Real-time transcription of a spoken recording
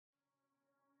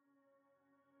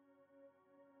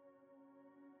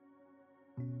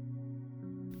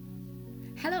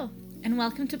Hello, and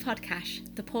welcome to Podcash,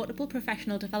 the portable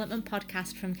professional development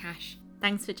podcast from Cash.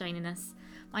 Thanks for joining us.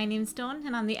 My name's Dawn,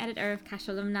 and I'm the editor of Cash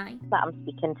Alumni. I'm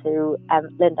speaking to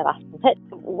Linda Baston-Pitt.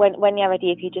 When you're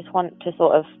ready, if you just want to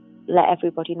sort of let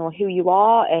everybody know who you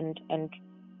are and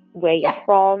where you're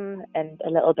from and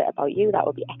a little bit about you, that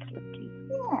would be excellent, please.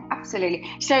 Yeah, absolutely.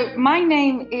 So my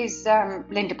name is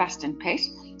Linda Baston-Pitt,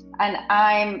 and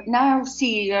I'm now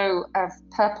CEO of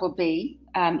Purple Bee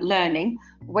Learning,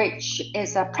 which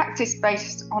is a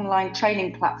practice-based online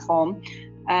training platform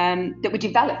that we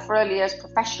developed for early years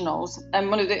professionals. And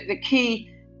one of the key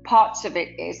parts of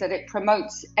it is that it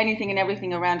promotes anything and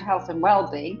everything around health and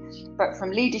well-being, but from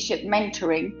leadership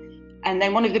mentoring. And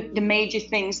then one of the major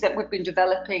things that we've been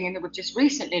developing and that we've just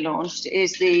recently launched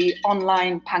is the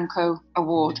online Panco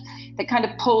Award that kind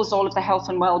of pulls all of the health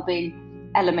and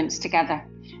well-being elements together.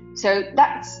 So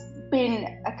that's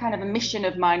been a kind of a mission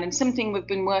of mine and something we've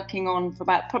been working on for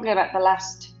probably about the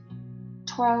last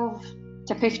 12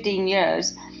 to 15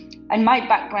 years. And my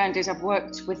background is I've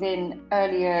worked within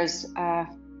early years, I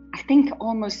think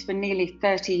almost for nearly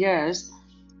 30 years.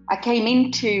 I came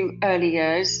into early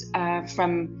years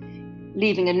from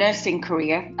leaving a nursing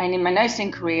career. And in my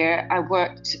nursing career, I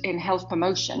worked in health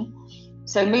promotion.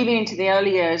 So moving into the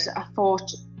early years, I thought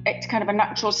it's kind of a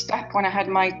natural step when I had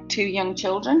my two young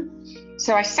children.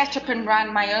 So I set up and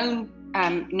ran my own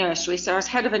nursery. So I was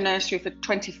head of a nursery for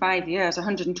 25 years,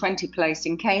 120 place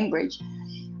in Cambridge,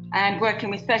 and working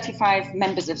with 35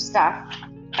 members of staff.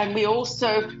 And we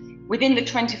also, within the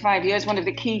 25 years, one of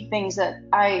the key things that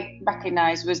I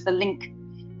recognised was the link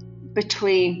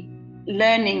between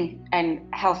learning and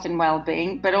health and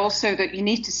well-being, but also that you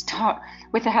need to start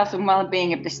with the health and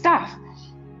well-being of the staff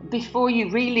before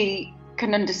you really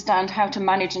can understand how to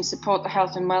manage and support the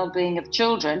health and well-being of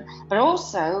children, but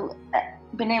also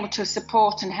being able to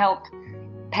support and help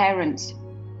parents.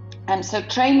 And so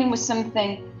training was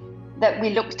something that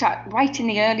we looked at right in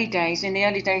the early days of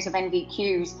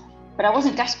NVQs, but I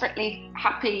wasn't desperately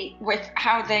happy with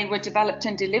how they were developed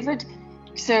and delivered.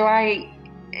 So I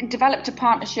developed a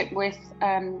partnership with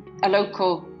a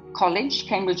local college,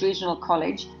 Cambridge Regional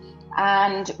College,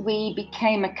 and we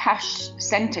became a cash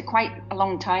centre quite a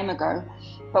long time ago.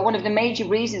 But one of the major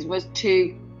reasons was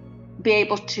to be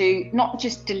able to not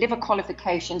just deliver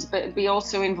qualifications, but be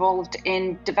also involved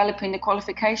in developing the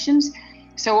qualifications.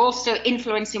 So also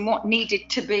influencing what needed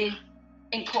to be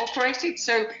incorporated.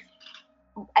 So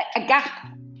a gap,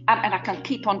 and I can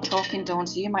keep on talking, Dawn,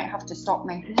 so you might have to stop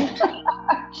me.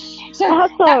 So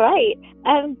that's all right.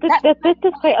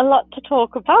 There's quite a lot to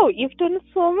talk about. You've done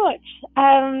so much.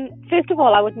 First of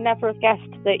all, I would never have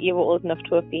guessed that you were old enough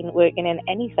to have been working in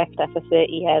any sector for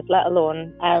 30 years, let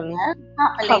alone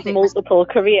have multiple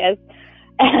careers.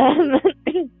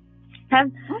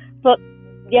 But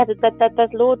yeah,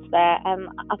 there's loads there.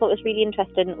 I thought it was really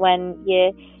interesting when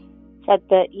you said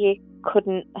that you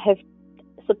couldn't have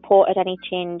supported any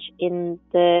change in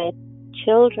the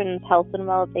children's health and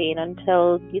well-being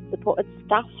until you'd supported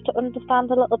staff to understand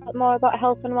a little bit more about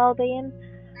health and well-being.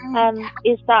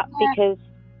 Is that because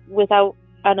without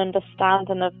an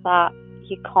understanding of that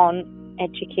you can't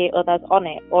educate others on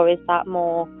it, or is that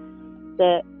more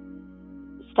that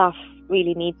staff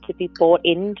really need to be bought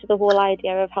into the whole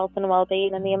idea of health and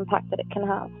well-being and the impact that it can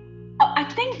have? I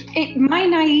think my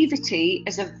naivety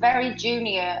as a very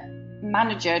junior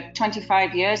manager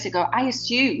 25 years ago, I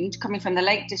assumed, coming from the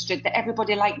Lake District, that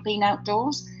everybody liked being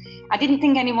outdoors. I didn't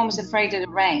think anyone was afraid of the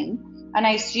rain, and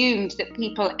I assumed that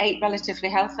people ate relatively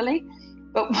healthily.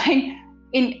 But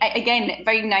again,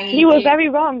 very naive. You were very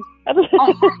wrong.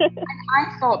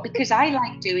 I thought because I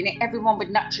like doing it, everyone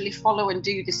would naturally follow and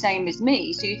do the same as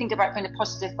me. So you think about being a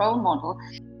positive role model.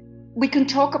 We can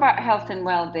talk about health and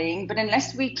well-being, but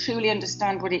unless we truly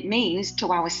understand what it means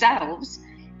to ourselves,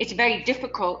 it's very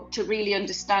difficult to really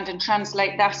understand and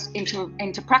translate that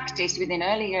into practice within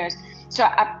early years. So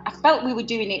I felt we were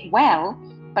doing it well,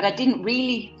 but I didn't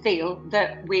really feel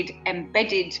that we'd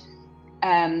embedded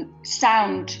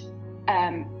sound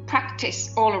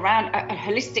practice all around, a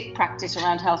holistic practice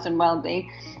around health and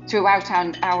well-being throughout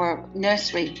our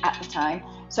nursery at the time.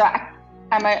 So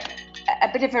I'm a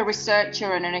bit of a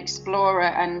researcher and an explorer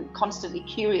and constantly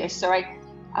curious. So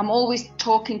I'm always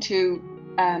talking to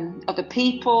other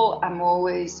people. I'm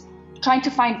always trying to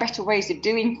find better ways of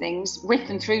doing things with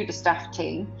and through the staff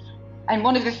team. And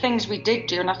one of the things we did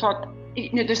do, and I thought,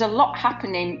 there's a lot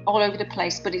happening all over the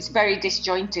place, but it's very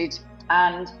disjointed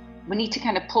and we need to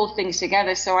kind of pull things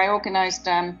together. So I organised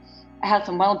a health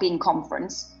and wellbeing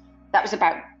conference. That was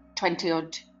about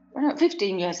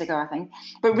 15 years ago, I think.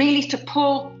 But really to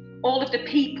pull all of the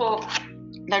people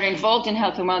that are involved in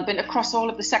health and wellbeing across all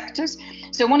of the sectors.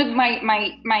 So one of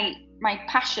my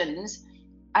passions,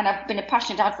 and I've been a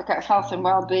passionate advocate of health and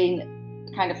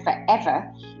wellbeing kind of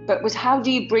forever, but was how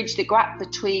do you bridge the gap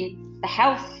between the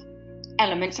health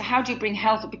element? So how do you bring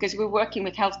health, because we were working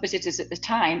with health visitors at the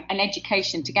time, and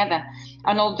education together.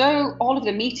 And although all of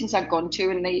the meetings I'd gone to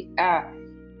and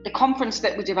the conference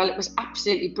that we developed was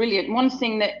absolutely brilliant, one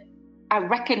thing that I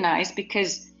recognised,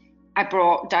 because I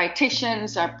brought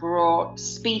dietitians, I brought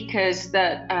speakers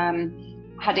that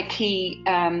had a key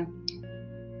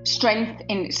strength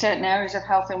in certain areas of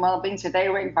health and wellbeing, so they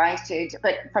were invited.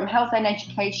 But from health and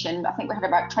education, I think we had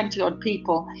about 20 odd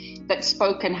people that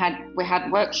spoke, and we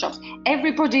had workshops.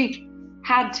 Everybody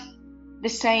had the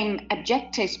same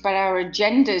objectives, but our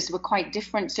agendas were quite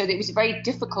different, so it was very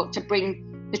difficult to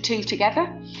bring the two together.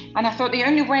 And I thought the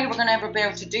only way we're going to ever be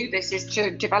able to do this is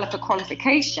to develop a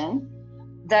qualification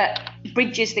that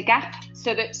bridges the gap,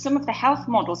 so that some of the health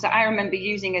models that I remember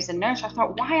using as a nurse, I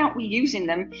thought, why aren't we using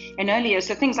them in earlier?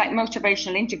 So things like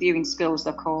motivational interviewing skills,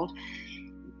 they're called.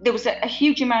 There was a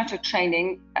huge amount of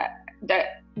training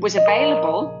that was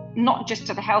available, not just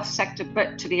to the health sector,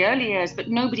 but to the early years. But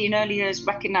nobody in early years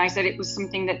recognised that it was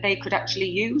something that they could actually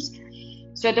use.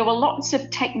 So there were lots of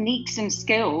techniques and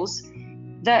skills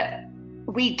that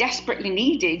we desperately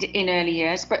needed in early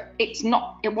years, but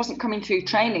it wasn't coming through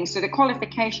training. So the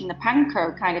qualification, the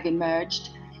PANCO, kind of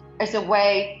emerged as a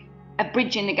way of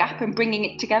bridging the gap and bringing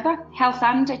it together, health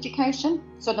and education.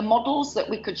 So the models that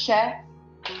we could share.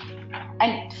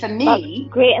 And for me,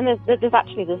 that's great. And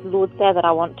there's loads there that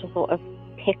I want to sort of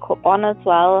pick up on as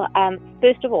well.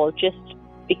 First of all, just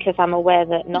because I'm aware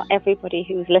that not everybody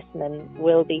who's listening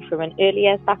will be from an early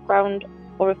years background,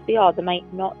 or if they are, they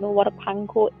might not know what a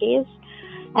PANCO is.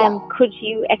 Could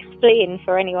you explain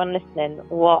for anyone listening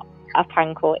what a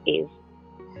PANCO is?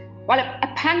 Well, a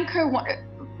PANCO,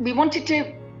 we wanted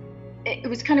to, it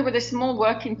was kind of with a small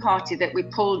working party that we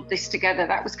pulled this together.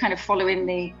 That was kind of following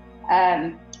the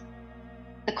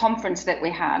conference that we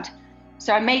had.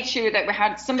 So I made sure that we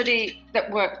had somebody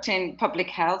that worked in public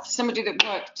health, somebody that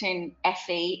worked in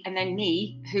FE, and then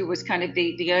me, who was kind of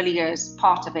the early years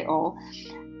part of it all.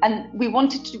 And we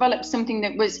wanted to develop something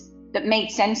that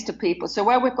made sense to people. So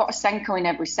where we've got a SENCO in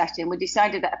every setting, we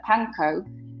decided that a PANCO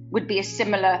would be a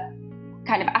similar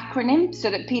kind of acronym, so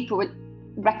that people would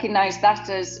recognise that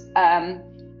as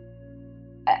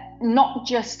not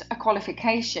just a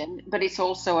qualification, but it's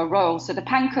also a role. So the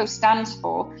PANCO stands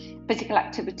for Physical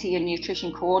Activity and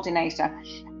Nutrition Coordinator.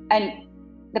 And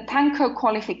the PANCO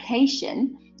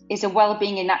qualification is a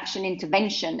wellbeing in action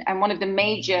intervention. And one of the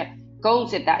major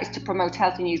goals of that is to promote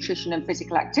healthy nutrition and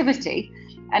physical activity.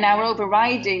 And our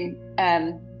overriding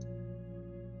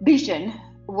vision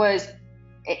was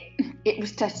it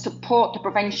was to support the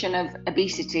prevention of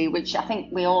obesity, which I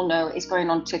think we all know is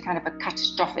going on to kind of a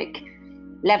catastrophic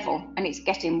level, and it's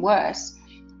getting worse.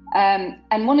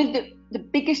 And one of the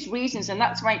biggest reasons, and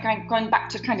that's why going back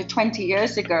to kind of 20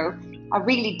 years ago, I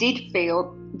really did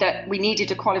feel that we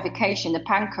needed a qualification, the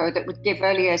PANCO, that would give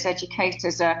early years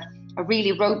educators a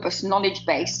really robust knowledge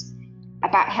base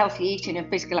about healthy eating and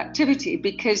physical activity,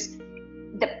 because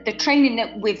the training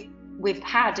that we've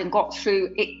had and got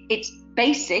through, it's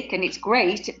basic and it's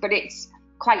great, but it's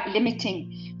quite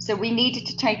limiting. So we needed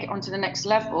to take it onto the next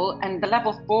level, and the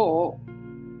level 4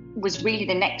 was really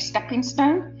the next stepping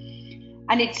stone.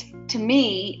 And it's, to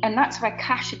me, and that's where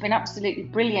CASH have been absolutely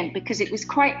brilliant, because it was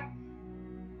quite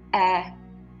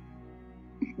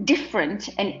different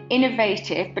and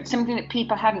innovative, but something that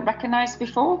people hadn't recognized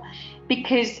before,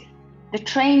 because the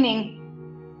training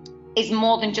is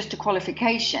more than just a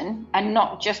qualification and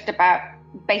not just about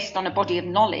based on a body of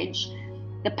knowledge.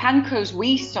 The PANCOs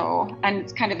we saw,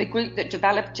 and kind of the group that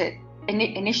developed it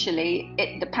initially,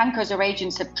 the PANCOs are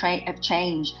agents of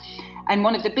change. And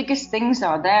one of the biggest things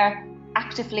are they're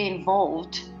actively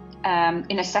involved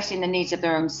in assessing the needs of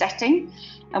their own setting.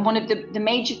 And one of the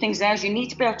major things there is you need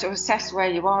to be able to assess where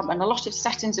you are. And a lot of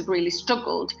settings have really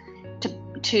struggled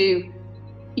to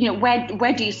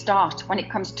where do you start when it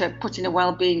comes to putting a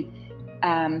wellbeing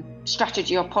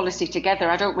strategy or policy together?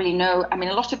 I don't really know. I mean,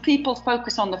 a lot of people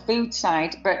focus on the food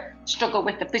side, but struggle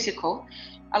with the physical.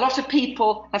 A lot of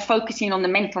people are focusing on the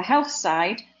mental health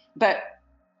side, but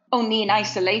only in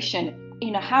isolation.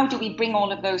 How do we bring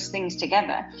all of those things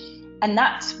together? And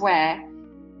that's where,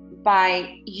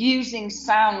 by using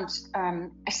sound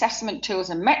assessment tools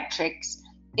and metrics,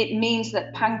 it means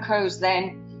that PANCOs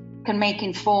then can make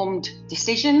informed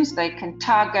decisions. They can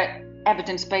target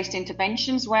evidence-based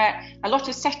interventions, where a lot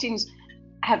of settings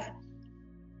have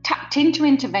tapped into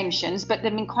interventions, but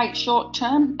they've been quite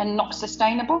short-term and not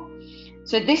sustainable.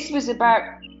 So this was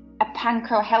about a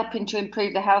PANCO helping to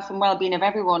improve the health and well-being of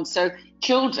everyone. So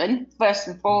children, first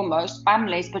and foremost,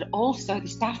 families, but also the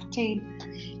staff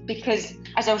team. Because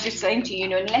as I was just saying to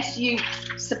you, unless you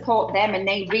support them and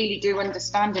they really do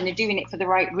understand and are doing it for the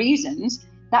right reasons,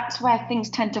 that's where things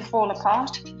tend to fall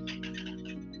apart.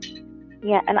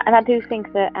 Yeah, and I do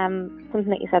think that something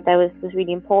that you said there was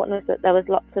really important, was that there was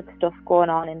lots of stuff going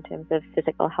on in terms of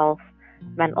physical health,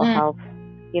 mental health,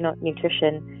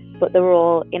 nutrition, but they were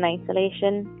all in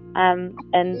isolation.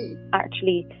 And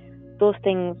actually, those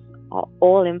things are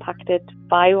all impacted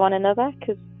by one another,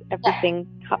 because everything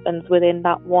happens within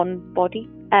that one body.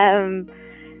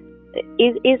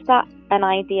 Is that an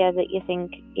idea that you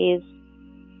think is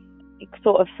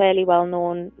sort of fairly well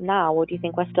known now, or do you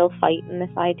think we're still fighting this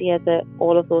idea that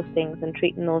all of those things and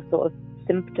treating those sort of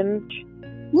symptoms?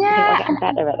 Yeah, I think we're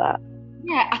getting better at that.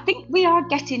 Yeah, I think we are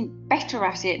getting better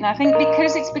at it, and I think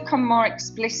because it's become more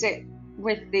explicit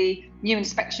with the new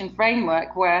inspection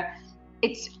framework, where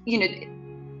it's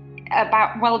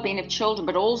about well-being of children,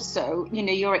 but also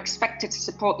you're expected to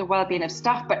support the well-being of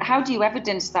staff. But how do you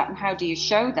evidence that, and how do you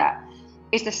show that,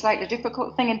 is the slightly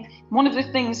difficult thing. And one of the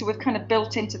things we've kind of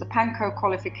built into the PANCO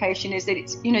qualification is that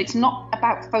it's not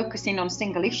about focusing on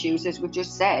single issues, as we've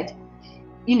just said.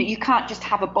 You can't just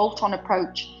have a bolt-on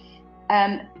approach,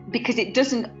 because it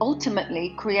doesn't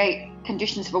ultimately create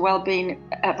conditions for well-being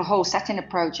of a whole setting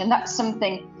approach. And that's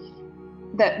something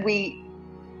that we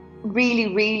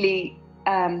really, really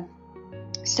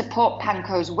support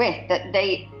PANCOs with, that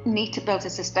they need to build a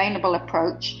sustainable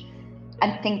approach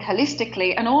and think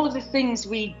holistically. And all of the things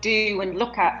we do and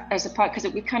look at as a part,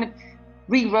 because we kind of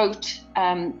rewrote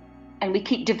and we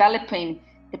keep developing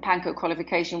the PANCO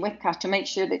qualification with CASH to make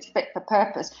sure that it's fit for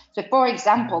purpose. So for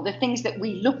example, the things that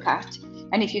we look at,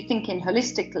 and if you're thinking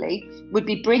holistically, would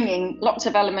be bringing lots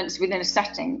of elements within a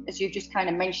setting, as you've just kind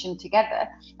of mentioned, together.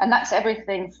 And that's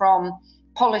everything from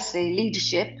policy,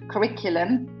 leadership,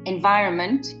 curriculum,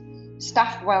 environment,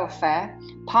 staff welfare,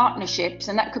 partnerships,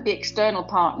 and that could be external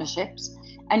partnerships.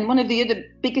 And one of the other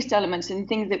biggest elements and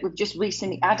things that we've just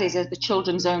recently added is the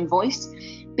children's own voice,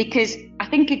 because I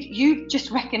think you just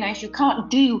recognise you can't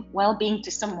do well-being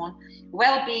to someone.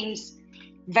 Well-being's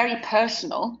very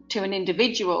personal to an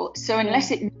individual, so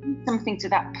unless it means something to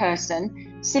that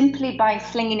person, simply by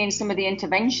flinging in some of the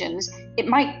interventions, it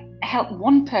might help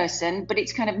one person, but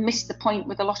it's kind of missed the point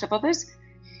with a lot of others.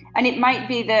 And it might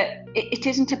be that it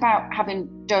isn't about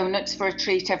having donuts for a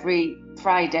treat every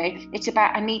Friday. It's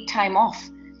about, I need time off,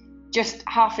 just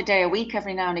half a day a week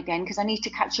every now and again, because I need to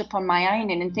catch up on my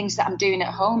ironing and things that I'm doing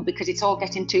at home, because it's all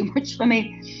getting too much for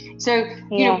me. So,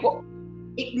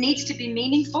 it needs to be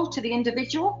meaningful to the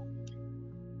individual,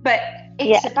 but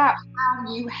it's about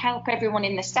how you help everyone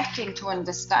in the setting to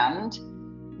understand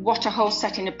what a whole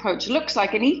setting approach looks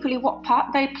like, and equally what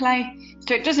part they play.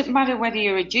 So it doesn't matter whether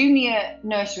you're a junior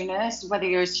nursery nurse, whether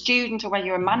you're a student, or whether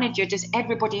you're a manager. Does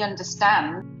everybody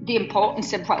understand the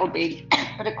importance of well-being,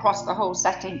 but across the whole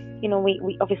setting?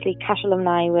 We obviously, CASH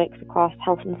Alumni works across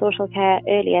health and social care,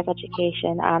 early years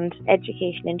education, and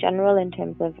education in general in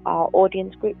terms of our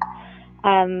audience group.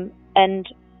 And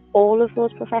all of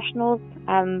those professionals,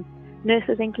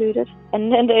 nurses included,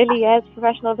 and early years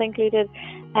professionals included,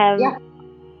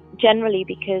 generally,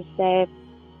 because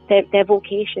their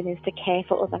vocation is to care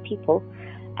for other people,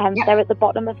 they're at the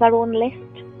bottom of their own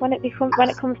list when it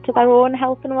comes to their own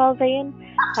health and well-being,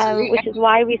 which is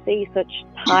why we see such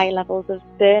high levels of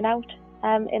burnout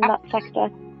in that sector.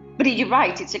 But you're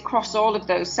right, it's across all of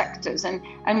those sectors. And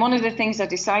one of the things I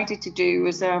decided to do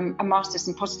was a master's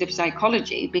in positive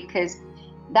psychology, because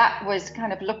that was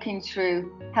kind of looking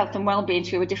through health and well-being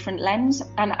through a different lens.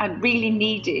 And I really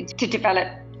needed to develop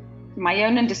my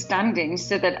own understanding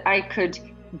so that I could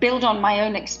build on my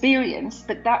own experience,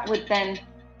 but that would then,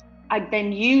 I'd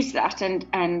then use that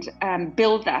and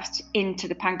build that into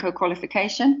the PANCO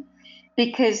qualification.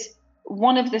 Because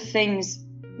one of the things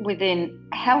within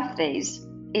health is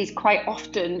quite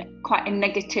often quite a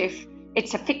negative,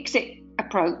 it's a fix-it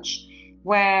approach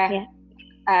where,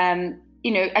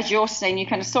 as you're saying, you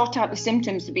kind of sort out the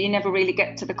symptoms, but you never really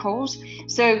get to the cause.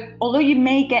 So although you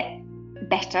may get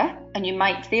better and you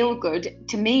might feel good,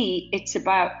 to me, it's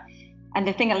about, and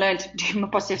the thing I learned doing my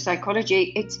positive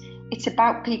psychology, it's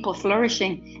about people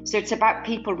flourishing. So it's about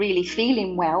people really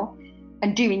feeling well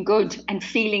and doing good and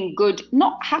feeling good,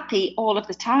 not happy all of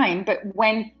the time,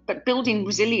 but building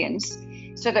resilience,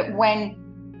 so that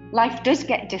when life does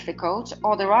get difficult,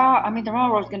 or there are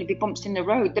always going to be bumps in the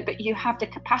road, but you have the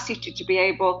capacity to be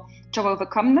able to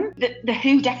overcome them. The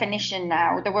WHO definition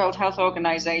now, the World Health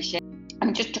Organization,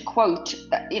 and just to quote,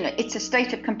 it's a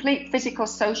state of complete physical,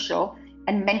 social,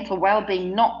 and mental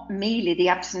well-being, not merely the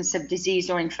absence of disease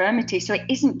or infirmity. So it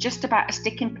isn't just about a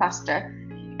sticking plaster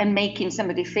and making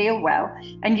somebody feel well.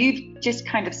 And you've just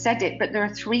kind of said it, but there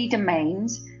are 3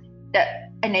 domains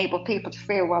that enable people to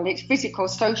feel well. It's physical,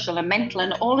 social, and mental.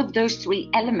 And all of those 3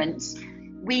 elements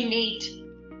we need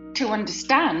to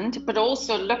understand, but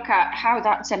also look at how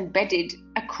that's embedded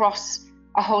across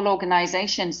a whole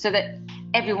organisation so that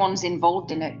everyone's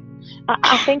involved in it.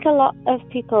 I think a lot of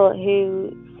people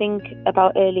who think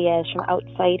about early years from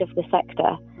outside of the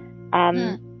sector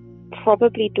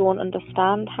probably don't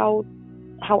understand how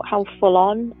full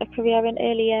on a career in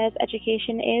early years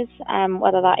education is,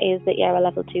 whether that is that you're a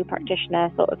level 2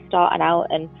 practitioner sort of starting out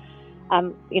and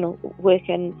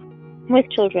working with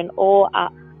children, or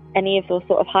at any of those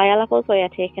sort of higher levels where you're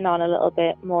taking on a little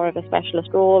bit more of a specialist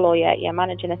role, or you're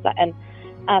managing a setting.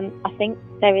 I think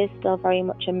there is still very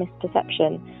much a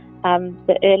misperception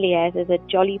that early years is a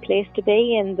jolly place to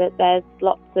be, and that there's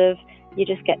lots of, you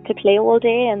just get to play all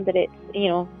day, and that it's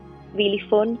really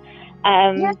fun.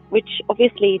 Which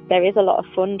obviously there is a lot of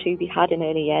fun to be had in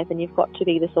early years, and you've got to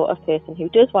be the sort of person who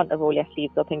does want to roll your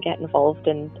sleeves up and get involved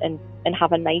and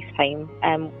have a nice time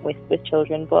with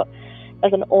children. But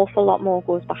there's an awful lot more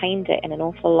goes behind it, and an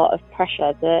awful lot of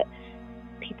pressure that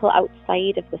people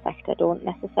outside of the sector don't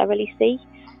necessarily see.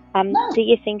 Do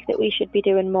you think that we should be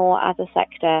doing more as a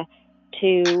sector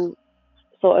to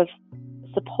sort of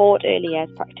support early years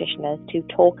practitioners to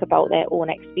talk about their own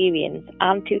experience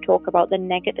and to talk about the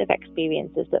negative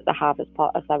experiences that they have as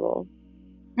part of their role?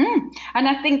 And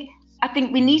I think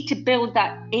we need to build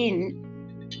that in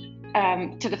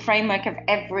to the framework of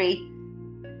every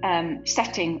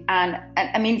setting. And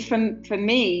I mean, for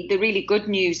me, the really good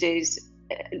news is,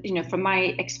 from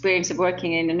my experience of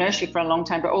working in a nursery for a long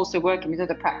time, but also working with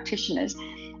other practitioners,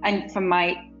 and from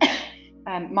my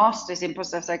master's in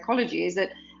positive psychology, is that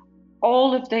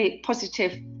all of the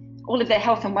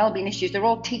health and well-being issues, they're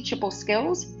all teachable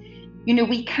skills.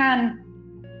 We can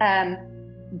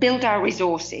build our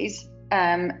resources,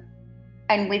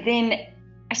 and within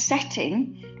a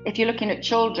setting, if you're looking at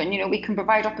children, we can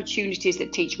provide opportunities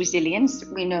that teach resilience.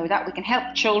 We know that we can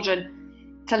help children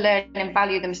to learn and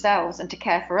value themselves and to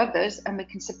care for others, and we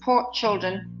can support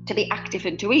children to be active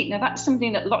and to eat. Now, that's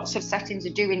something that lots of settings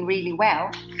are doing really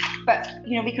well, but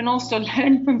we can also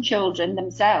learn from children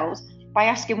themselves by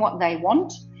asking what they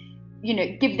want.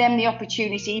 Give them the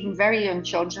opportunity, even very young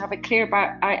children, to have a clear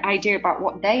idea about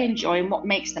what they enjoy and what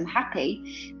makes them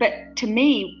happy. But to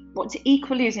me, what's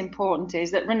equally as important is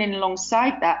that running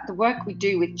alongside that, the work we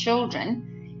do with children,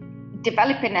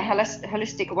 developing a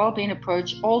holistic wellbeing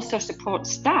approach, also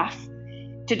supports staff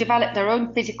to develop their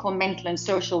own physical, mental and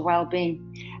social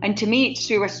well-being. And to me, it's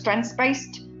through a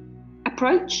strengths-based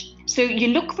approach. So you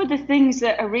look for the things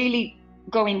that are really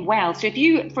going well. So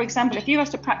for example, if you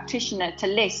asked a practitioner to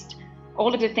list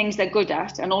all of the things they're good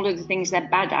at and all of the things they're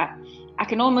bad at, I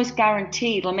can almost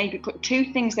guarantee they'll maybe put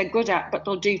 2 things they're good at, but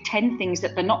they'll do 10 things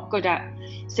that they're not good at.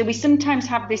 So we sometimes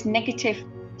have this negative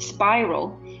spiral,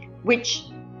 which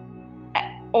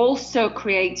also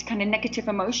creates kind of negative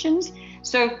emotions.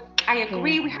 So I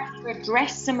agree we have to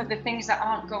address some of the things that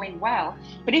aren't going well.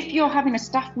 But if you're having a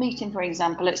staff meeting, for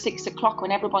example, at 6 o'clock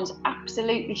when everyone's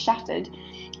absolutely shattered,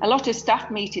 a lot of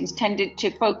staff meetings tended to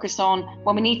focus on,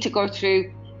 well, we need to go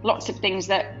through lots of things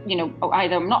that,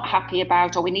 either I'm not happy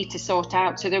about or we need to sort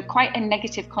out. So they're quite a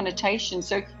negative connotation.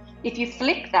 So if you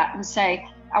flip that and say,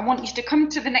 I want you to come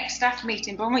to the next staff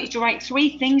meeting, but I want you to write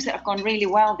 3 things that have gone really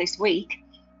well this week,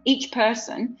 each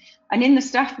person, and in the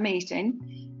staff meeting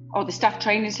or the staff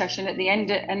training session at the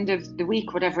end of the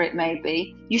week, whatever it may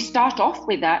be, you start off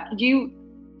with that.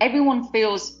 Everyone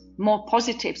feels more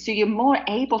positive, so you're more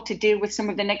able to deal with some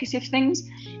of the negative things.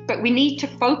 But we need to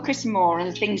focus more on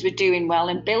the things we're doing well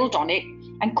and build on it,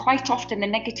 and quite often the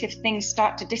negative things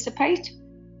start to dissipate.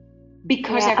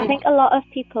 Because I think a lot of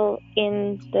people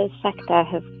in the sector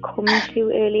have come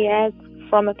to early years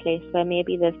from a place where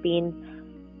maybe they've been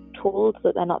told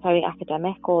that they're not very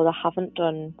academic, or they haven't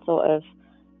done sort of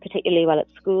particularly well at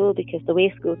school, because the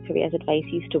way school careers advice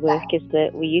used to work is that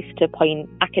we used to point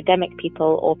academic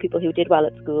people or people who did well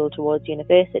at school towards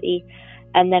university,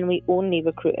 and then we only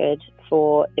recruited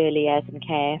for early years and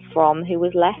care from who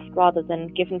was left, rather than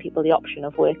giving people the option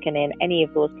of working in any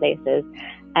of those places,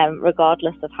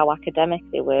 regardless of how academic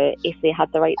they were, if they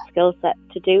had the right skill set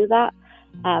to do that.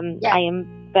 I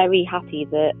am very happy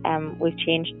that we've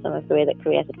changed some of the way that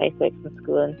careers advice works in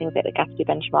school, and things like the Gatsby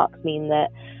benchmarks mean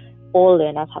that all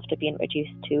learners have to be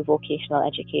introduced to vocational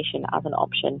education as an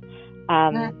option.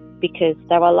 because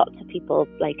there are lots of people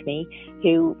like me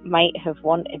who might have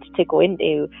wanted to go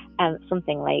into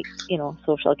something like,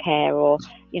 social care, or,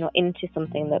 into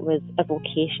something that was a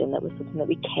vocation, that was something that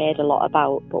we cared a lot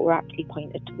about, but we're actually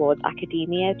pointed towards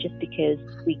academia just because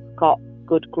we got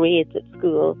good grades at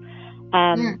school.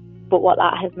 But what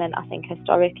that has meant, I think,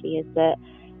 historically, is that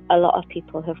a lot of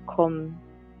people have come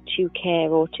to care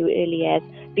or to early years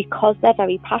because they're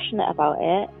very passionate about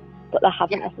it, but they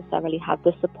haven't necessarily had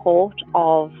the support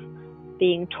of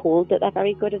being told that they're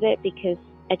very good at it, because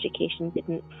education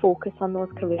didn't focus on those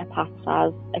career paths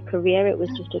as a career. It was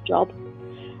just a job.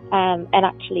 And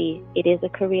actually, it is a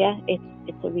career.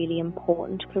 It's a really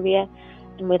important career.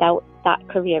 And without that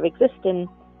career existing,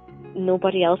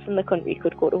 nobody else in the country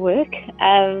could go to work.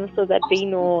 So there'd be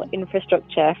no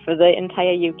infrastructure for the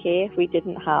entire UK if we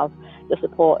didn't have the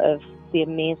support of the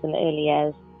amazing early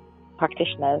years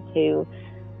practitioners who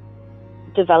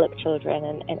develop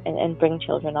children and bring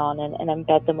children on and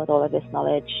embed them with all of this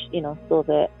knowledge, so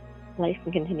that life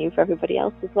can continue for everybody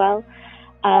else as well.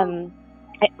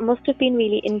 It must have been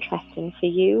really interesting for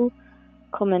you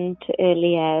coming to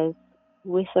early years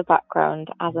with a background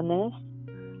as a nurse.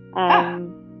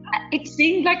 It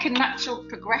seemed like a natural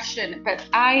progression, but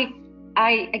I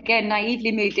again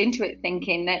naively moved into it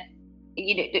thinking that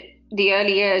the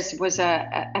early years was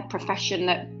a profession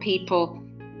that people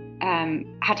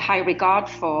had high regard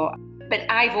for. But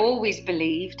I've always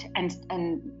believed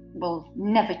and will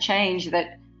never change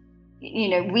that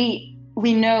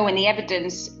we know, in the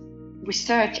evidence,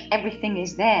 research, everything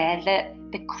is there, that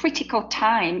the critical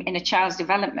time in a child's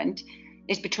development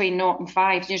is between 0 and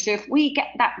 5. So if we get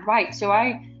that right, so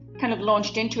I kind of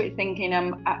launched into it thinking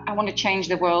I want to change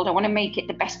the world, I want to make it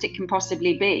the best it can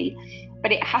possibly be,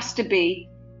 but it has to be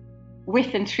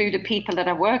with and through the people that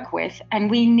I work with, and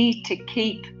we need to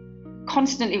keep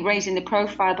constantly raising the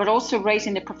profile, but also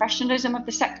raising the professionalism of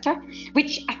the sector,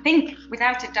 which I think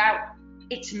without a doubt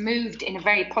it's moved in a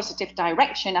very positive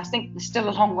direction. I think there's still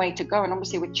a long way to go, and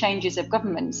obviously with changes of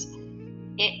governments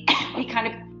we kind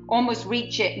of almost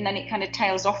reach it and then it kind of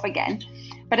tails off again.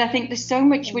 But I think there's so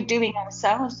much we're doing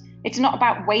ourselves. It's not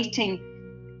about waiting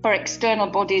for external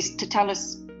bodies to tell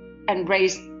us and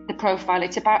raise the profile.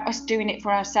 It's about us doing it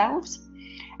for ourselves.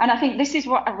 And I think this is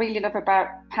what I really love about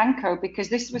PANCO, because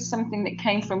this was something that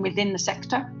came from within the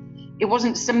sector. It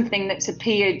wasn't something that's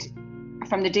appeared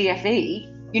from the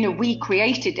DFE. We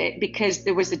created it because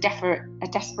there was a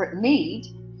desperate need,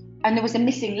 and there was a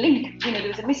missing link. There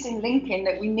was a missing link in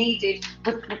that we needed.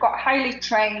 We've got highly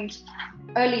trained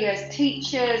early years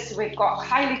teachers, we've got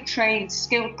highly trained,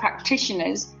 skilled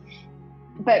practitioners,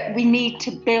 but we need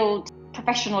to build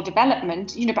professional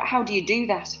development, but how do you do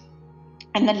that?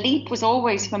 And the leap was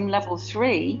always from level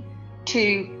 3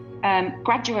 to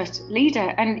graduate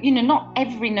leader. And, not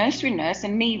every nursery nurse,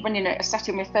 and me running a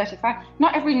setting with 35,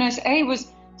 not every nurse, A,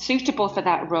 was suitable for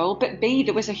that role, but B,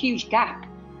 there was a huge gap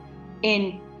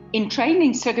in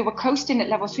training. So they were coasting at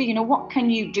level 3. What can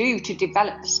you do to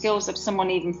develop the skills of someone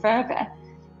even further?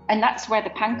 And that's where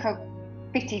the PANCO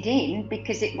fitted in,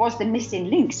 because it was the missing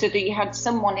link, so that you had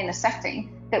someone in a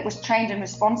setting that was trained and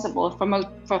responsible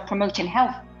for promoting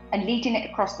health and leading it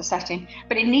across the setting.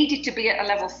 But it needed to be at a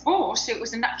level 4, so it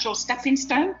was a natural stepping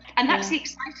stone. And that's the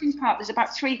exciting part. There's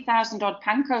about 3,000 odd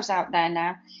PANCOs out there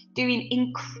now doing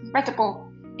incredible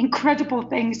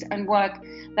things and work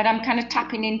that I'm kind of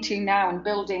tapping into now and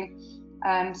building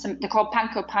they're called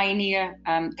PANCO Pioneer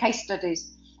case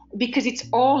studies, because it's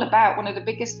all about, one of the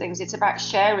biggest things, it's about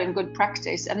sharing good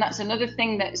practice. And that's another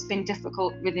thing that's been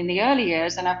difficult within the early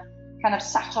years. And I've kind of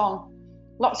sat on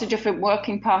lots of different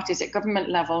working parties at government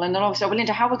level, and they're always, well,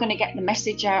 Linda, how are we going to get the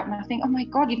message out? And I think, oh my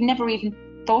God, you've never even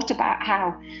thought about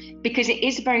how, because it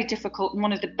is very difficult. And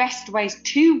one of the best ways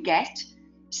to get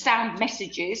sound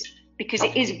messages, because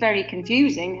it is very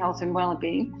confusing, health and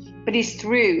well-being, but is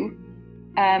through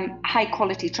high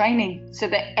quality training, so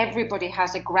that everybody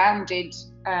has a grounded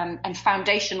and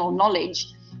foundational knowledge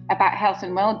about health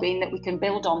and well-being that we can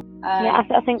build on.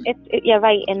 I think you're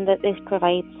right in that this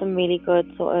provides some really good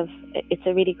it's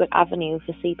a really good avenue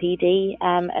for CPD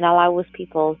and allows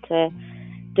people to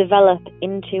develop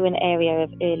into an area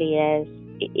of early years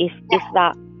if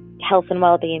that health and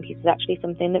well-being piece is actually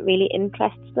something that really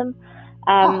interests them.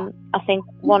 I think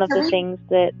one of the things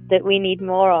that we need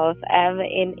more of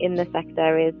in the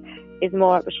sector is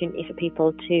more opportunity for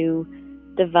people to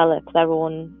develop their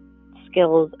own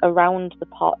skills around the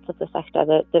parts of the sector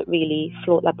that really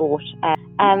float their boat.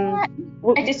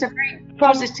 It's a very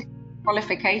positive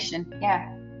qualification.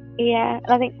 Yeah, and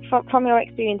I think from your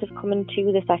experience of coming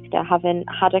to the sector, having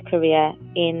had a career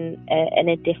in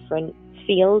a different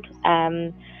field,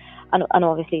 and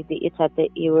obviously that you said that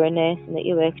you were a nurse and that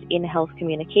you worked in health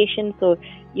communication, so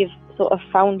you've sort of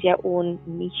found your own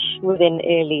niche within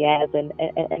early years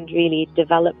and really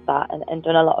developed that and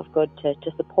done a lot of good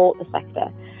to support the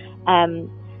sector.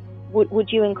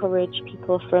 Would you encourage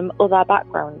people from other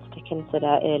backgrounds to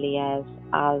consider early years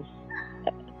as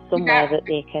somewhere that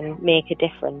they can make a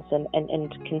difference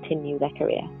and continue their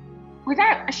career?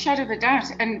 Without a shadow of a doubt.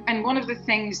 And one of the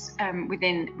things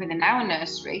within our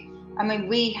nursery, I mean,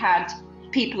 we had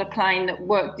people applying that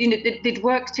worked, they'd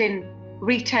worked in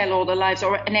retail all their lives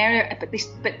or an area, but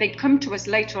they'd come to us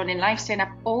later on in life saying,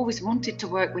 I've always wanted to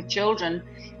work with children.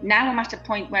 Now I'm at a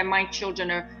point where my children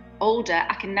are older,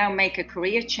 I can now make a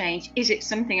career change. Is it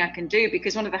something I can do?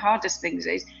 Because one of the hardest things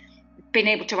is being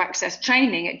able to access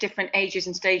training at different ages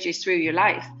and stages through your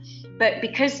life. But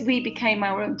because we became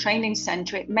our own training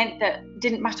centre, it meant that it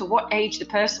didn't matter what age the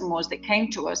person was that came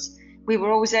to us, we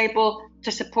were always able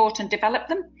to support and develop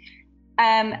them.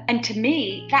 And to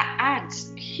me, that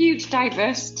adds huge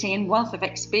diversity and wealth of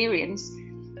experience.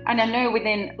 And I know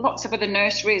within lots of other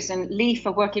nurseries, and Leaf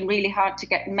are working really hard to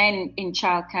get men in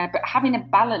childcare, but having a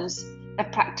balance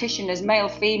of practitioners, male,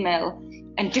 female,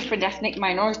 and different ethnic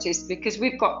minorities, because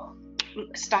we've got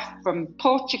staff from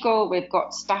Portugal, we've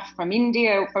got staff from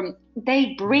India,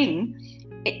 they bring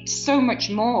it so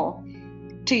much more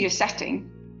to your setting.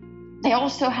 They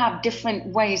also have different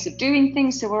ways of doing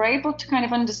things, so we're able to kind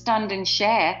of understand and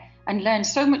share and learn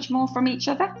so much more from each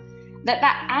other that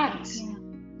adds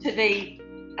to the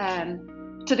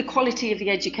quality of the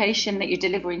education that you're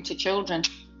delivering to children.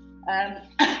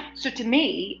 So to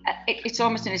me, it's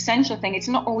almost an essential thing. It's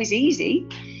not always easy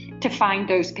to find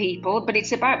those people, but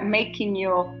it's about making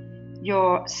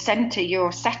your centre,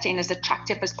 your setting as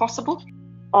attractive as possible.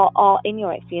 Or in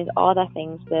your experience, are there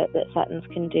things that settings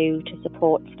can do to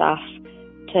support staff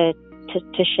to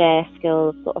share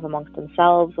skills sort of amongst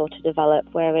themselves, or to develop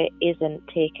where it isn't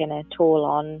taking a toll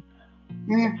on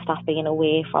staff being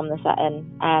away from the setting,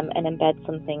 and embed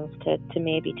some things to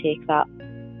maybe take that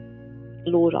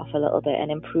load off a little bit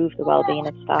and improve the well-being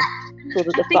of staff so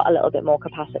that they've got a little bit more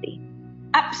capacity?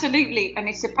 Absolutely, and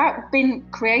it's about being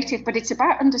creative, but it's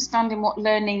about understanding what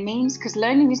learning means, because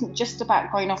learning isn't just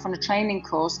about going off on a training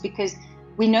course, because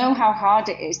we know how hard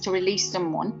it is to release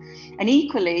someone. And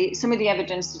equally, some of the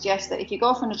evidence suggests that if you go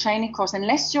off on a training course,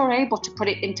 unless you're able to put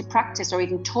it into practice or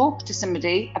even talk to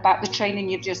somebody about the training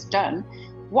you've just done,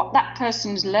 what that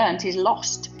person's learned is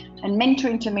lost. And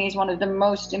mentoring to me is one of the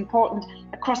most important.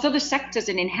 Across other sectors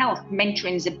and in health,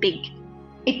 mentoring is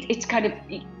it's kind of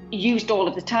used all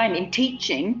of the time. In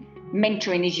teaching,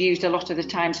 mentoring is used a lot of the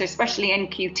time, so especially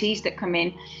NQTs that come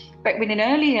in. But within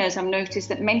early years, I've noticed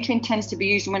that mentoring tends to be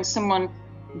used when someone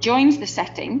joins the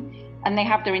setting and they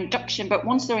have their induction, but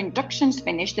once their induction's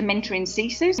finished, the mentoring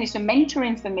ceases. So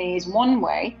mentoring for me is one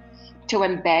way to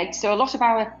embed. So a lot of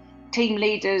our team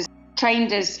leaders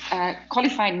trained as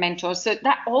qualified mentors, so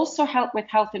that also helped with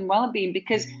health and well-being,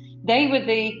 because they were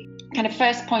the kind of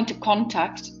first point of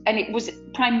contact, and it was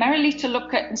primarily to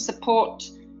look at and support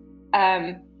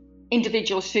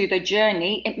individuals through their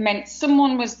journey. It meant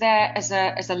someone was there as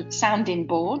a sounding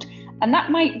board, and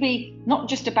that might be not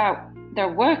just about their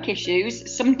work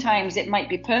issues. Sometimes it might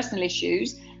be personal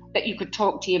issues that you could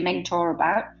talk to your mentor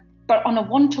about. But on a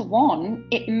one-to-one,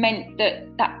 it meant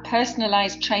that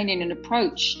personalised training and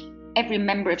approach, every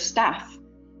member of staff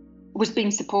was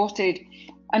being supported.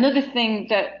 Another thing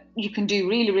that you can do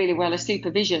really, really well are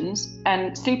supervisions.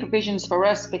 And supervisions for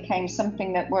us became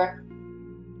something that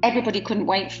everybody couldn't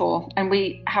wait for. And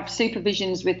we have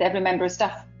supervisions with every member of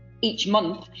staff each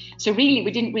month. So really,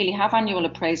 we didn't really have annual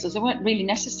appraisals. They weren't really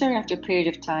necessary after a period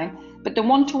of time. But the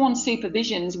one-to-one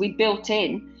supervisions, we built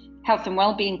in health and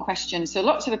well-being questions. So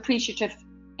lots of appreciative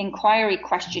inquiry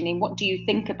questioning. What do you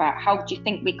think about? How do you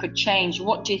think we could change?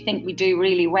 What do you think we do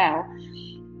really well?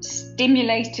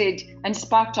 Stimulated and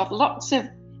sparked off lots of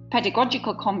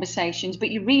pedagogical conversations,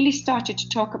 but you really started to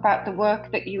talk about the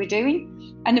work that you were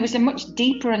doing. And there was a much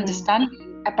deeper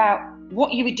understanding about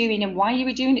what you were doing and why you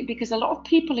were doing it, because a lot of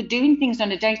people are doing things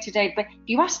on a day-to-day, but if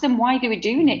you ask them why they were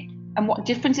doing it and what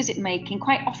difference is it making,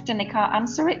 quite often they can't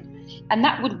answer it. And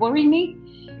that would worry me.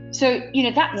 So,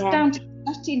 that's down to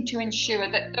setting to ensure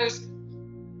that those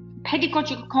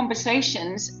pedagogical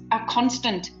conversations are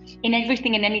constant in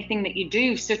everything and anything that you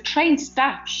do. So trained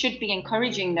staff should be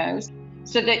encouraging those,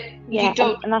 so that you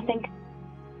don't. And I think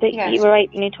that you were right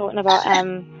when you're talking about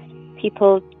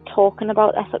people talking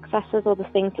about their successes or the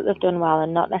things that they've done well,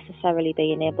 and not necessarily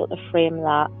being able to frame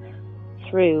that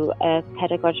through a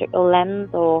pedagogical lens,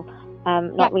 or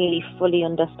not really fully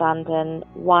understanding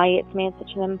why it's made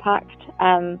such an impact.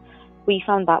 We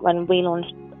found that when we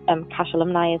launched Cash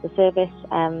Alumni as a service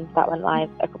that went live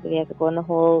a couple of years ago, and the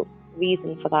whole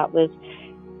reason for that was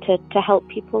to help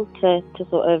people to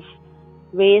sort of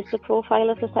raise the profile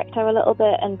of the sector a little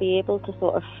bit and be able to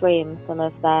sort of frame some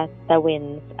of their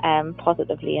wins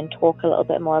positively and talk a little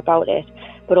bit more about it,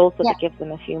 but also to give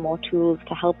them a few more tools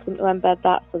to help them to embed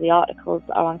that. So the articles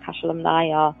that are on Cash Alumni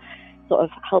are sort of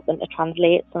helping to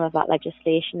translate some of that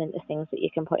legislation into things that you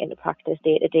can put into practice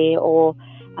day to day. Or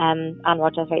Anne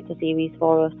Rogers writes a series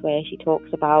for us where she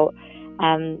talks about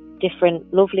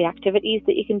different lovely activities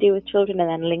that you can do with children, and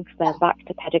then links them back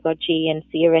to pedagogy and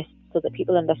theorists so that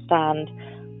people understand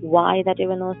why they're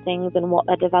doing those things and what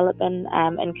they're developing,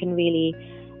 and can really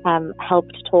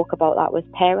help to talk about that with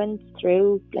parents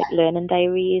through like learning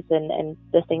diaries and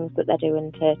the things that they're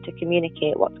doing to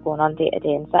communicate what's going on day to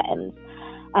day in settings.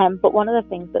 But one of the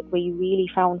things that we really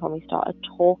found when we started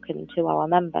talking to our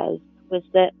members was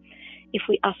that if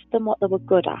we asked them what they were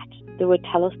good at, they would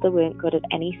tell us they weren't good at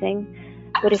anything.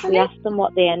 But if we asked them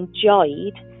what they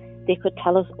enjoyed, they could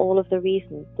tell us all of the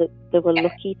reasons that they were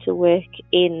lucky to work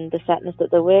in the settings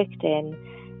that they worked in.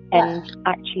 And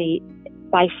actually,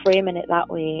 by framing it that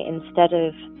way, instead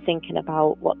of thinking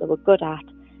about what they were good at,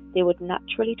 they would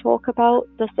naturally talk about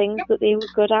the things that they were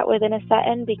good at within a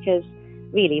setting, because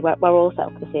really we're all set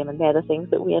up the same, and they're the things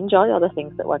that we enjoy or the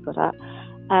things that we're good at.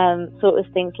 So it was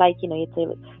things like, you'd say,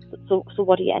 so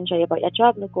what do you enjoy about your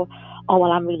job? And they'd go, oh,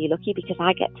 well, I'm really lucky because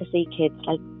I get to see kids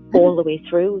like all the way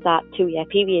through that 2-year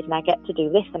period, and I get to do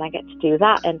this and I get to do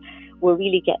that, and we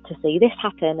really get to see this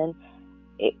happen. And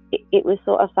it was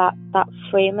sort of that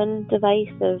framing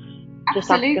device of just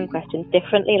asking questions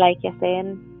differently, like you're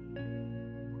saying.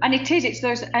 And it's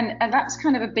those, and that's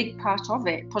kind of a big part of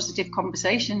it, positive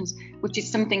conversations, which is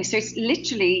something, so it's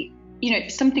literally,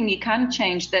 something you can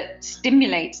change that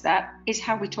stimulates that is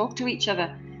how we talk to each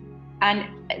other. And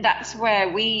that's where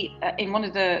we, in one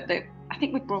of the I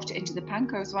think we brought it into the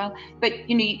Panco as well, but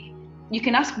you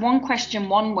can ask one question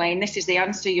one way and this is the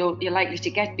answer you're likely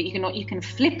to get, but you can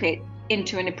flip it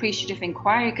into an appreciative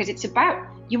inquiry, because it's about,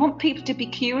 you want people to be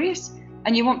curious,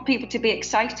 and you want people to be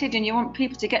excited, and you want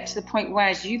people to get to the point where,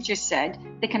 as you've just said,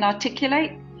 they can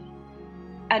articulate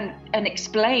and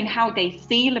explain how they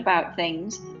feel about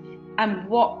things and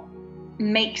what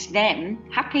makes them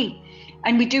happy.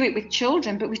 And we do it with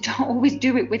children, but we don't always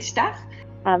do it with staff.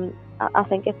 I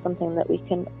think it's something that we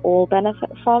can all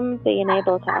benefit from, being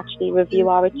able to actually review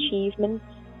our achievements.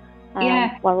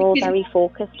 We're all very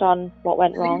focused on what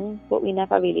went wrong, but we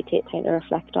never really take time to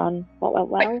reflect on what went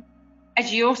well.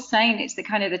 As you're saying, it's the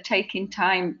kind of the taking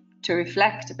time to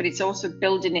reflect, but it's also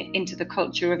building it into the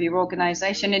culture of your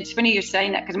organisation. It's funny you're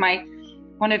saying that, because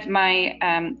one of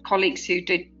my colleagues who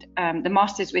did the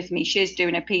Masters with me, she's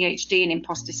doing a PhD in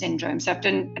imposter syndrome, so I've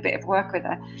done a bit of work with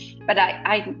her. But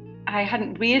I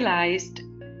hadn't realised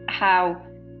how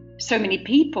so many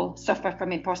people suffer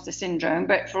from imposter syndrome,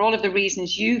 but for all of the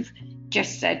reasons you've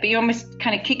just said, but you almost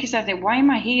kind of kick yourself in, why am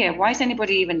I here? Why is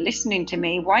anybody even listening to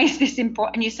me? Why is this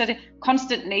important? And you sort of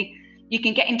constantly, you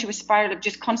can get into a spiral of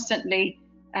just constantly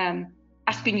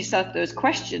asking yourself those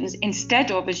questions instead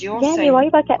of, as you're saying. Yeah, you worry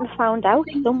about getting found out.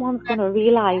 Someone's going to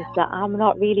realise that I'm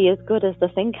not really as good as they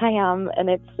think I am, and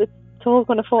it's all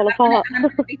going to fall apart. I'm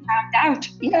going to be found out.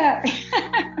 Yeah.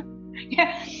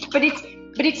 Yeah, but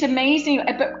it's amazing.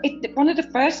 But one of the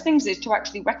first things is to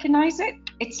actually recognise it.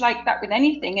 It's like that with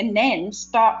anything, and then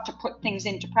start to put things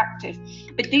into practice.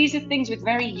 But these are things with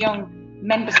very young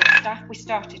members of staff we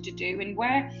started to do, and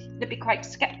where they'd be quite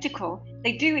sceptical,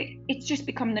 they do it. It's just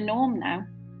become the norm now.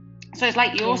 So it's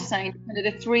like you're saying, kind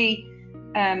of the three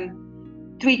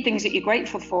things that you're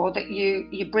grateful for that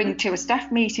you bring to a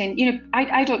staff meeting.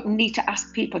 I don't need to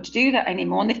ask people to do that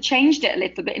anymore, and they've changed it a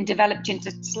little bit and developed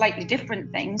into slightly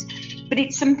different things, but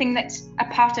it's something that's a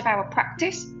part of our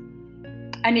practice.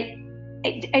 And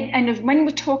and when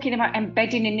we're talking about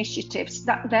embedding initiatives,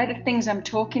 they're the things I'm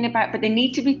talking about, but they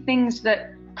need to be things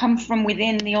that come from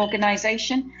within the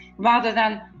organisation, rather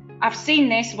than, I've seen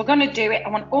this, we're going to do it, I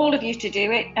want all of you to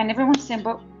do it, and everyone's saying,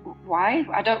 but why?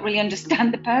 I don't really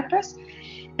understand the purpose.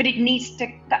 But it needs to,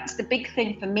 that's the big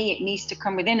thing for me, it needs to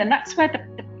come within. And that's where,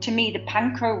 to me, the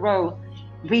Panco role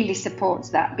really supports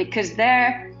that, because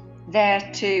they're there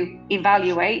to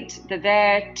evaluate, they're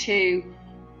there to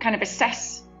kind of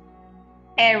assess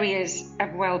areas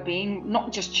of well-being,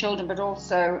 not just children, but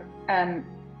also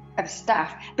of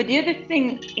staff. But the other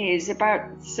thing is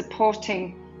about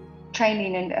supporting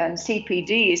training and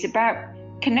CPD is about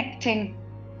connecting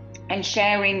and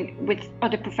sharing with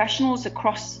other professionals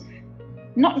across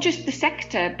not just the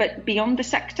sector, but beyond the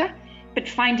sector, but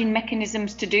finding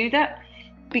mechanisms to do that.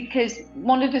 because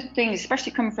one of the things,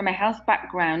 especially coming from a health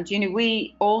background,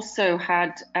 we also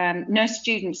had nurse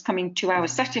students coming to our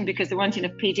setting because there weren't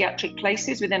enough paediatric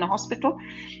places within a hospital.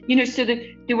 So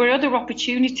there were other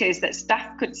opportunities that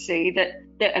staff could see that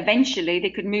eventually they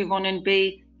could move on and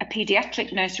be a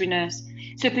paediatric nursery nurse.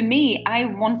 So for me, I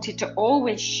wanted to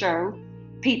always show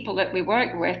people that we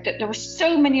work with that there were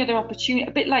so many other opportunities,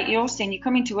 a bit like you're saying, you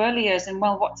come into early years and,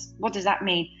 well, what does that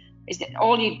mean? Is that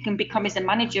all you can become is a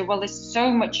manager? Well, there's so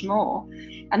much more.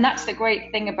 And that's the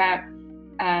great thing about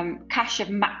CASH have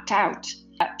mapped out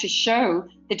to show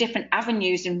the different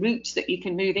avenues and routes that you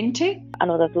can move into. I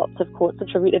know there's lots of quotes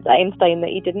attributed to Einstein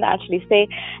that he didn't actually say.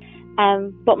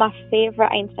 But my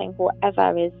favourite Einstein quote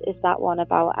ever is that one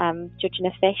about judging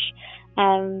a fish.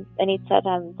 And he said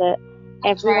that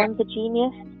everyone's a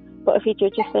genius, but if you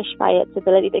judge a fish by its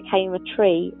ability to climb a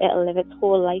tree, it'll live its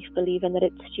whole life believing that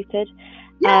it's stupid.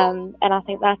 Yeah. And I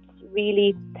think that's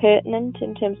really pertinent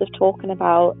in terms of talking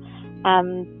about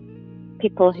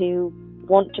people who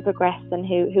want to progress and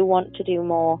who want to do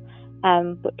more,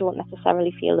 but don't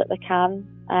necessarily feel that they can,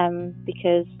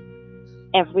 because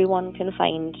everyone can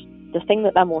find the thing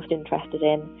that they're most interested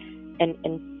in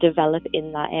and develop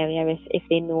in that area if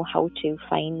they know how to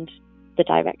find the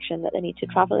direction that they need to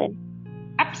travel in.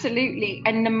 Absolutely.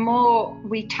 And the more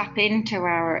we tap into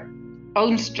our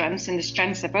own strengths and the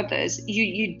strengths of others,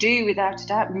 you do without a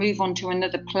doubt move on to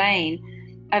another plane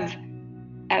of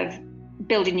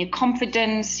building your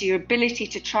confidence, your ability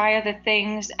to try other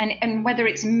things, and whether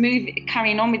it's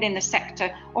carrying on within the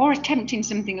sector or attempting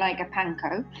something like a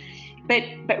PANCO, but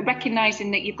recognizing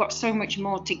that you've got so much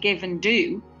more to give and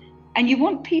do. And you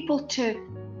want people to,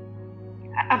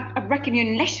 I reckon,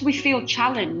 unless we feel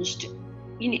challenged,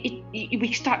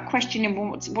 we start questioning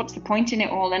what's the point in it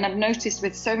all. And I've noticed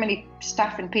with so many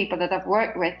staff and people that I've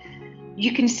worked with,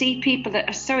 you can see people that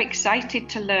are so excited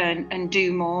to learn and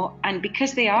do more, and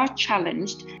because they are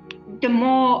challenged, the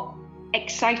more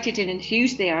excited and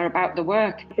enthused they are about the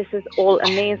work. This is all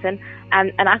amazing,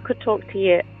 and I could talk to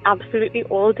you absolutely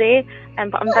all day,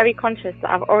 but I'm very conscious that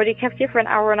I've already kept you for an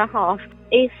hour and a half.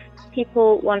 If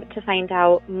people want to find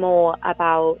out more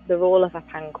about the role of a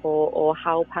PANCO or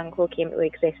how PANCO came to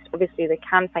exist, obviously they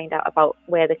can find out about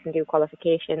where they can do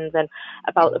qualifications and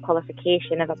about the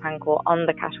qualification of a PANCO on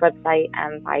the CASH website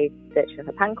by searching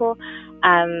for PANCO.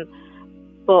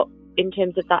 But in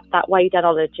terms of that wider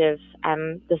knowledge of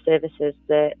the services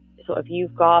that sort of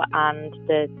you've got and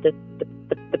the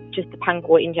just the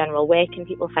PANCO in general, where can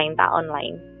people find that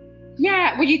online?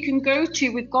 Yeah, well, you can go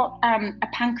to, we've got a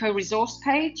PANCO resource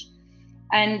page,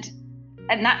 and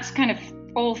that's kind of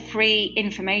all free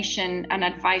information and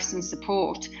advice and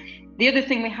support. The other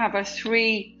thing we have are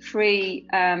 3 free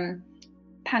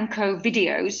PANCO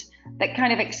videos that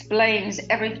kind of explains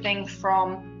everything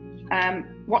from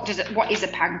what is a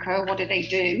PANCO, what do they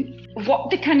do, what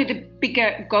the kind of the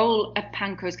bigger goal of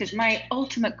PANCO is, because my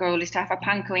ultimate goal is to have a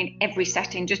PANCO in every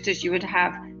setting, just as you would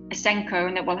have a SENCO,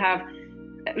 and it will have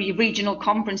regional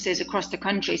conferences across the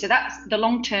country. So that's the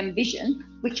long-term vision,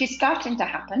 which is starting to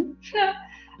happen.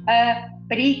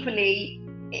 But equally,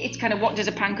 it's kind of what does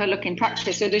a PANCO look in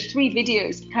practice. So there's 3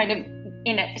 videos kind of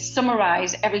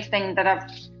summarize everything that I've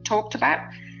talked about.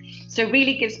 So it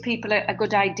really gives people a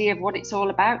good idea of what it's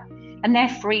all about, and they're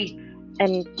free.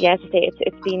 And yeah,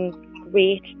 it's been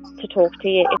great to talk to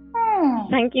you.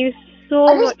 Thank you so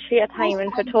much for your time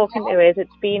and for talking to us.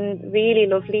 It's been really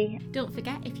lovely. Don't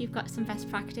forget, if you've got some best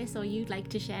practice or you'd like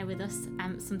to share with us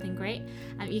something great,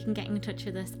 you can get in touch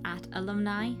with us at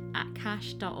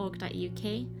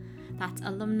alumni@cash.org.uk. That's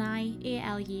alumni,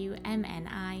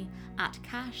 ALUMNI,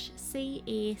 @cash,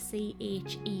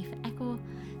 CACHE for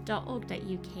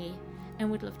echo.org.uk,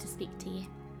 and we'd love to speak to you.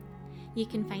 You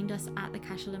can find us at the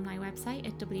CASH Alumni website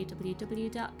at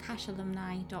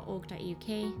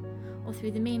www.cashalumni.org.uk, or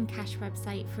through the main CASH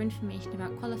website for information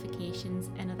about qualifications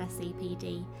and other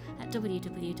CPD at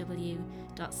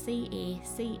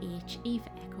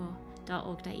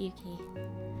www.cacheforecho.org.uk.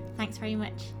 Thanks very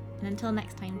much, and until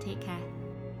next time, take care.